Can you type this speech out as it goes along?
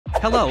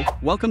Hello,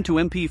 welcome to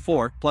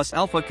MP4 plus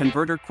Alpha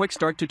Converter Quick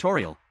Start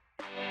tutorial.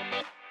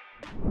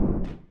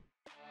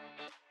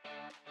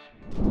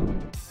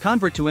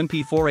 Convert to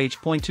MP4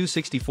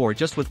 H.264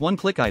 just with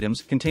one-click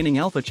items containing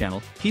alpha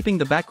channel, keeping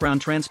the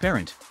background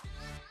transparent.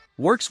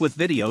 Works with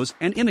videos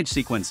and image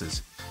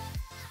sequences.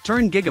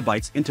 Turn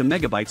gigabytes into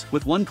megabytes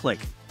with one click.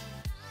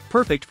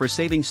 Perfect for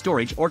saving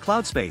storage or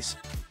cloud space.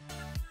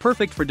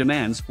 Perfect for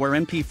demands where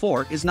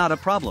MP4 is not a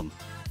problem.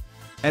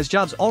 As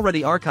jobs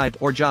already archived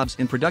or jobs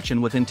in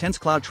production with intense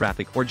cloud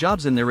traffic or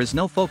jobs in there is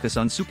no focus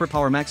on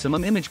superpower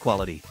maximum image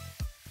quality.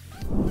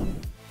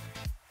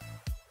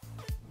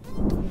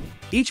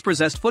 Each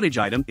processed footage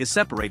item is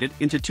separated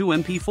into two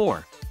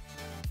MP4,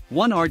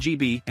 one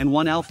RGB and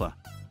one alpha,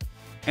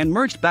 and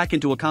merged back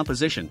into a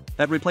composition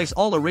that replace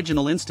all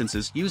original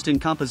instances used in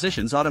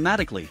compositions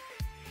automatically.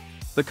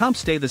 The comps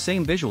stay the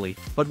same visually,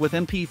 but with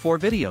MP4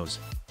 videos.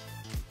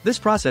 This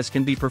process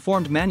can be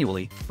performed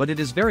manually, but it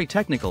is very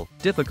technical,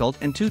 difficult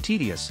and too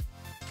tedious.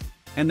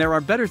 And there are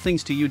better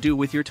things to do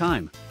with your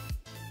time.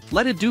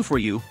 Let it do for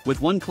you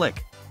with one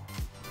click.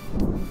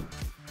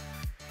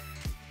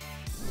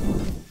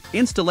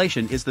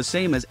 Installation is the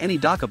same as any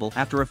dockable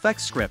After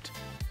Effects script.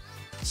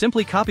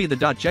 Simply copy the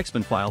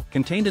 .jexpin file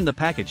contained in the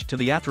package to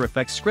the After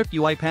Effects script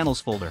UI panels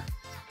folder.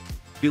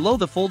 Below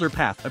the folder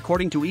path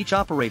according to each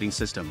operating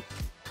system.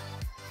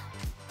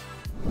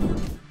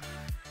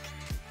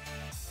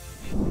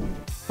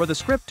 For the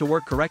script to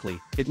work correctly,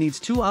 it needs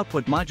two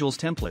output modules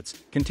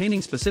templates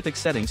containing specific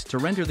settings to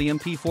render the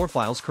MP4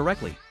 files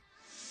correctly.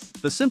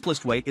 The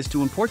simplest way is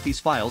to import these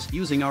files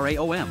using our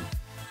AOM.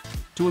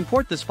 To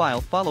import this file,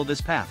 follow this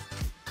path.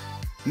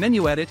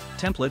 Menu Edit,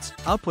 Templates,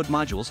 Output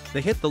Modules,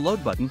 then hit the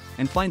Load button,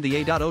 and find the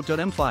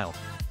a.o.m file.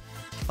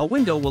 A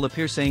window will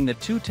appear saying that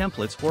two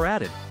templates were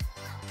added.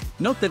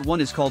 Note that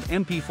one is called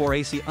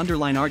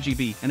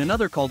MP4AC_RGB and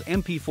another called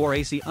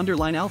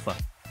MP4AC_Alpha.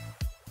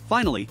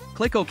 Finally,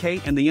 click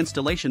OK and the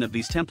installation of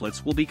these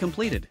templates will be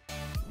completed.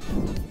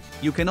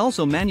 You can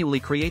also manually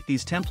create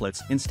these templates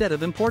instead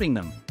of importing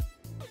them.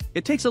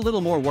 It takes a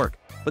little more work,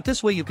 but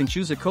this way you can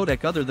choose a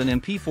codec other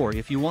than MP4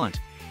 if you want.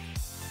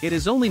 It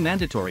is only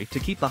mandatory to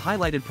keep the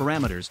highlighted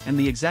parameters and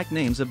the exact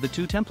names of the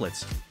two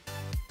templates.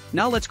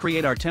 Now let's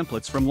create our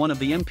templates from one of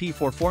the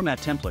MP4 format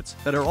templates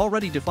that are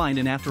already defined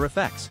in After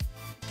Effects.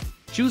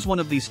 Choose one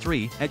of these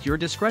three at your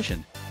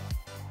discretion.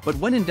 But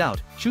when in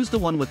doubt, choose the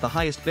one with the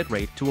highest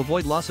bitrate to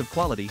avoid loss of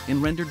quality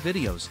in rendered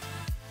videos.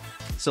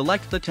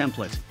 Select the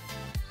template.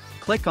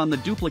 Click on the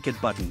duplicate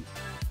button.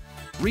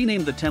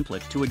 Rename the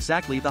template to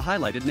exactly the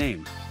highlighted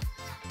name.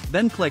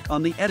 Then click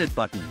on the edit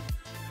button.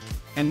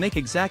 And make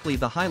exactly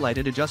the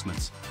highlighted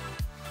adjustments.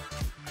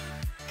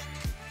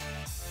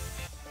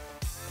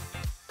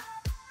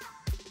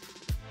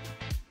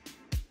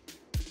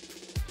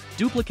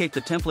 Duplicate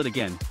the template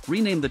again,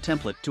 rename the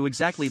template to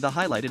exactly the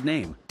highlighted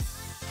name.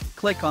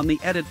 Click on the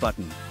edit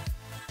button.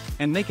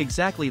 And make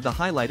exactly the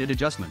highlighted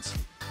adjustments.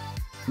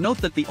 Note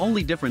that the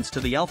only difference to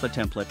the alpha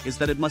template is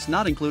that it must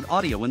not include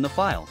audio in the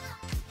file.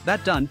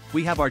 That done,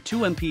 we have our two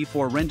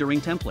MP4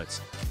 rendering templates.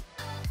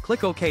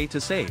 Click OK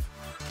to save.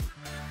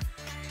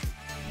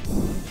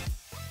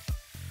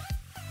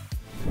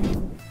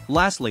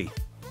 Lastly,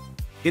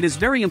 it is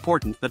very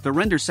important that the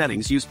render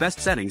settings use best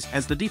settings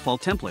as the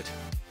default template,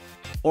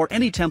 or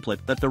any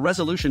template that the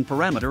resolution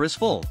parameter is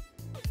full,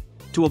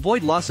 to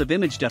avoid loss of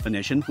image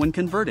definition when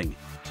converting.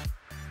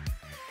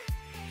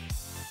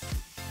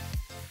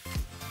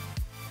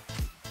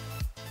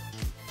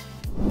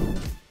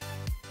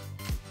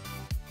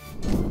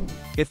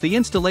 If the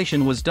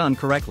installation was done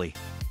correctly,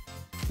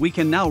 we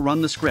can now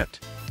run the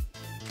script.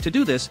 To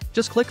do this,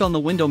 just click on the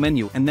window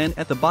menu and then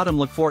at the bottom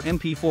look for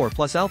MP4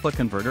 plus Alpha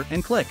Converter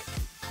and click.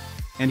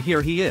 And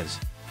here he is.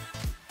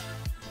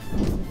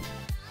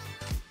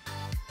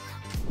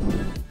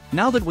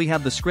 Now that we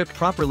have the script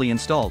properly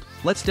installed,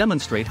 let's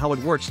demonstrate how it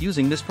works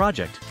using this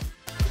project.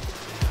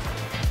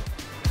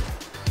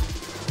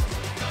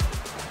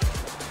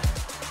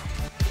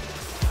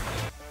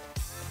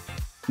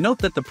 Note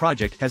that the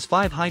project has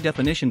 5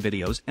 high-definition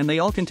videos and they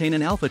all contain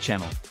an alpha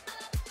channel.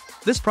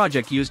 This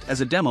project used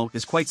as a demo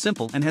is quite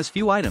simple and has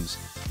few items.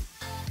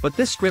 But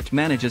this script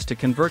manages to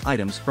convert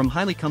items from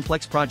highly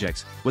complex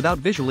projects without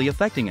visually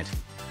affecting it.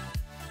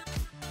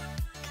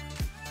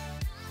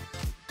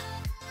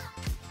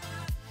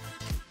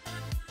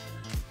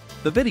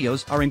 The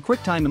videos are in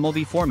QuickTime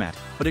MOV format,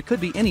 but it could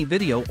be any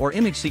video or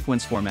image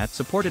sequence format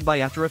supported by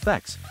After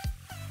Effects.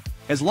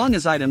 As long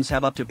as items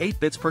have up to 8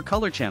 bits per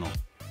color channel,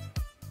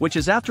 which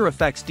is After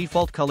Effects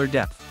default color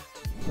depth.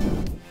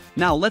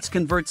 Now let's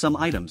convert some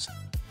items.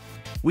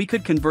 We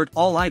could convert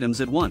all items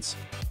at once.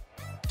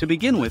 To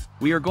begin with,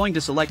 we are going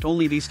to select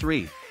only these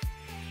 3.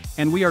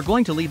 And we are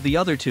going to leave the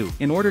other 2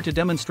 in order to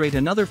demonstrate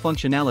another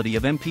functionality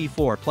of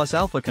MP4 plus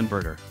Alpha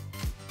Converter.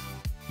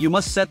 You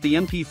must set the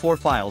MP4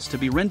 files to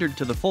be rendered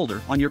to the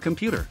folder on your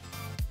computer.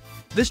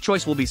 This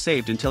choice will be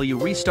saved until you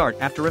restart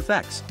After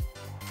Effects.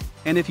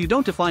 And if you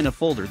don't define a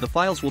folder, the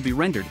files will be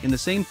rendered in the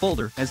same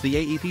folder as the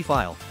AEP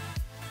file.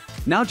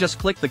 Now just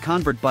click the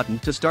Convert button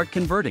to start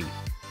converting.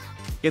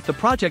 If the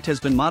project has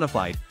been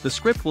modified, the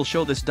script will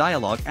show this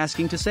dialog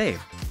asking to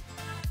save.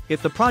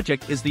 If the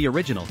project is the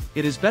original,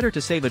 it is better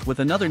to save it with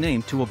another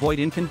name to avoid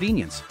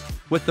inconvenience.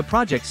 With the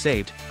project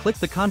saved, click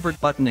the Convert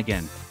button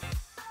again.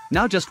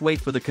 Now just wait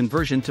for the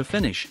conversion to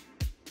finish.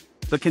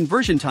 The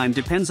conversion time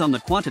depends on the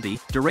quantity,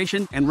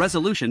 duration, and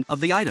resolution of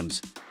the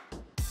items.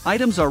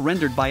 Items are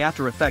rendered by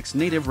After Effects'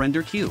 native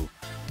render queue.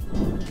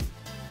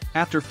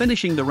 After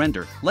finishing the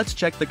render, let's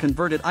check the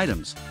converted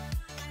items.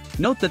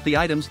 Note that the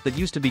items that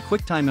used to be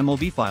QuickTime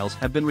MOV files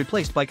have been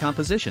replaced by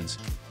compositions,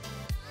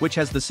 which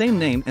has the same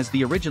name as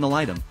the original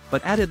item,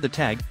 but added the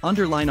tag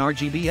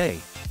 _RGBA.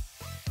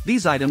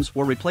 These items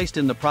were replaced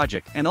in the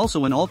project and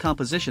also in all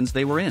compositions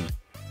they were in.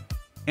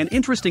 An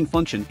interesting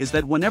function is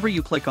that whenever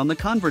you click on the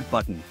Convert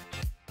button,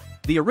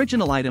 the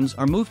original items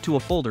are moved to a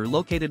folder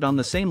located on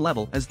the same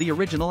level as the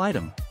original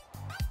item.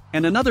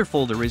 And another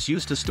folder is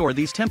used to store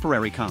these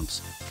temporary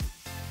comps.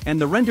 And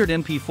the rendered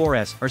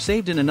MP4s are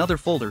saved in another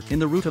folder in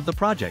the root of the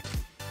project.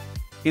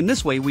 In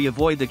this way we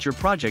avoid that your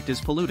project is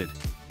polluted.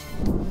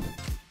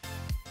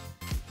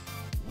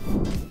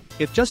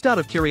 If just out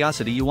of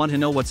curiosity you want to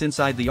know what's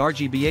inside the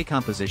RGBA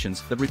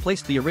compositions that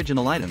replaced the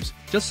original items,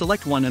 just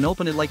select one and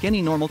open it like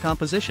any normal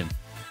composition.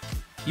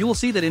 You will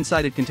see that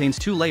inside it contains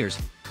two layers.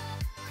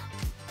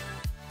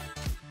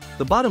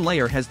 The bottom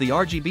layer has the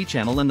RGB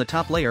channel and the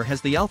top layer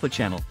has the alpha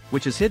channel,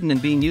 which is hidden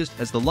and being used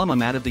as the luma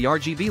mat of the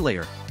RGB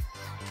layer.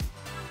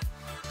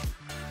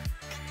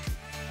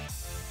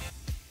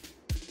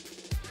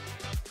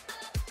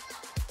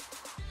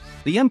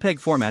 The MPEG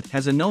format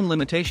has a known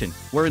limitation,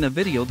 where in a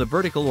video the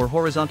vertical or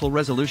horizontal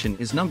resolution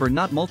is number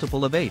not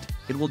multiple of 8,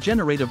 it will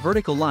generate a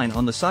vertical line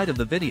on the side of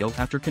the video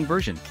after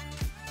conversion.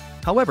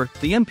 However,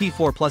 the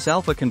MP4 plus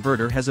alpha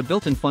converter has a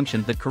built-in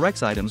function that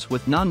corrects items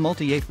with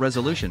non-multi-8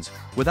 resolutions,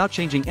 without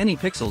changing any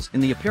pixels in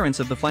the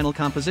appearance of the final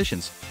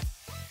compositions.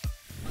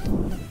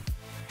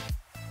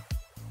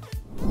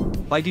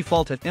 By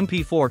default, an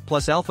MP4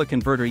 plus alpha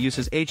converter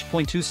uses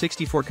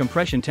H.264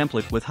 compression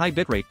template with high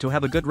bitrate to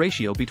have a good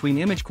ratio between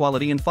image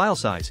quality and file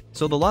size,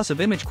 so the loss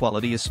of image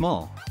quality is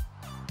small.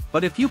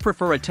 But if you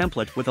prefer a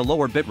template with a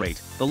lower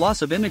bitrate, the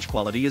loss of image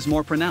quality is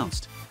more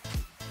pronounced.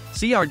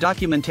 See our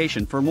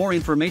documentation for more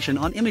information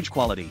on image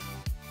quality.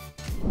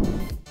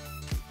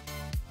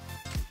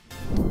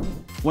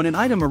 When an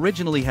item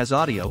originally has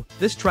audio,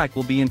 this track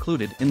will be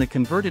included in the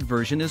converted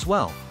version as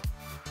well.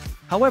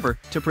 However,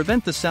 to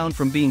prevent the sound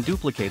from being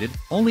duplicated,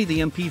 only the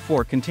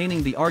MP4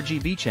 containing the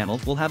RGB channel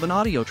will have an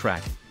audio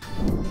track.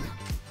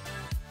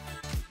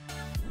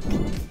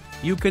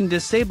 You can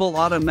disable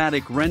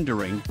automatic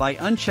rendering by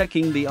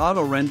unchecking the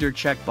auto render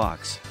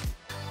checkbox.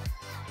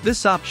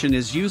 This option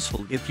is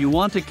useful if you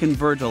want to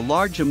convert a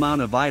large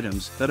amount of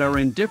items that are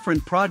in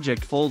different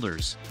project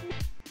folders.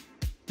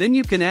 Then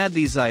you can add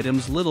these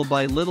items little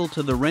by little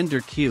to the render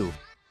queue.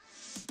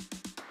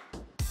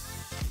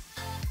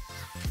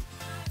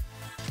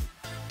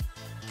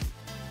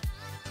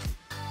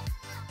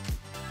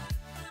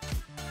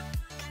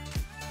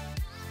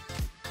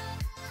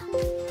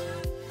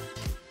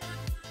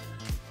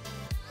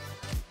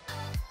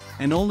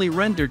 And only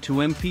render to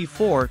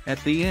MP4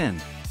 at the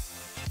end.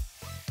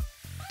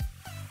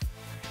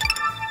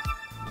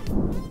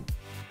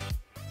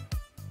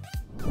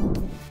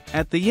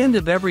 At the end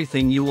of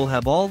everything you will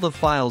have all the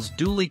files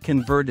duly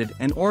converted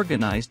and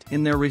organized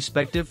in their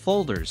respective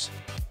folders.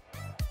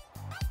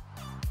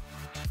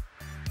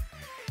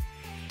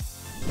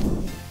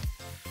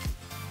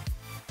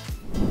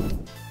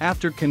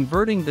 After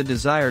converting the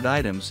desired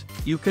items,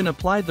 you can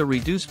apply the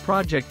Reduce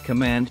Project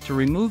command to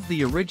remove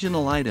the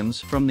original items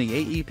from the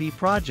AEP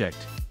project.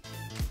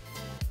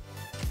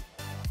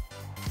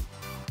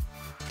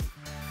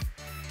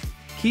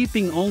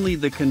 Keeping only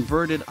the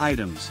converted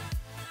items.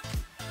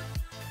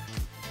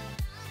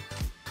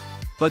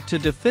 But to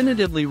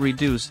definitively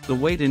reduce the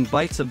weight in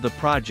bytes of the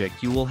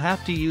project you will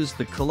have to use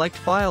the Collect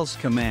Files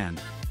command.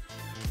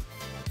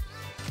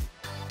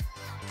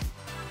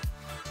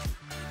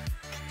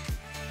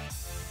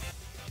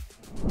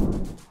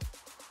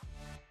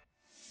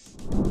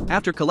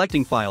 After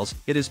collecting files,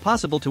 it is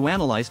possible to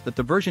analyze that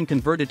the version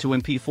converted to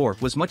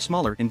MP4 was much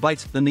smaller in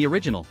bytes than the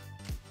original.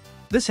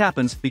 This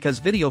happens because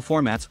video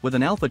formats with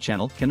an alpha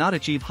channel cannot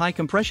achieve high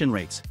compression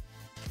rates.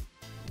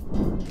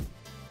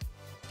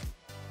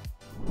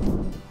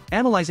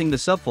 Analyzing the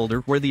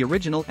subfolder where the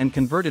original and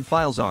converted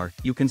files are,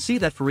 you can see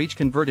that for each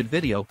converted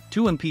video,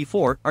 2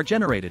 MP4 are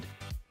generated.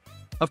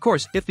 Of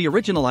course, if the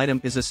original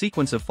item is a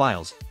sequence of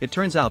files, it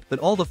turns out that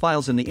all the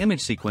files in the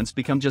image sequence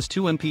become just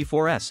 2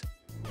 MP4s.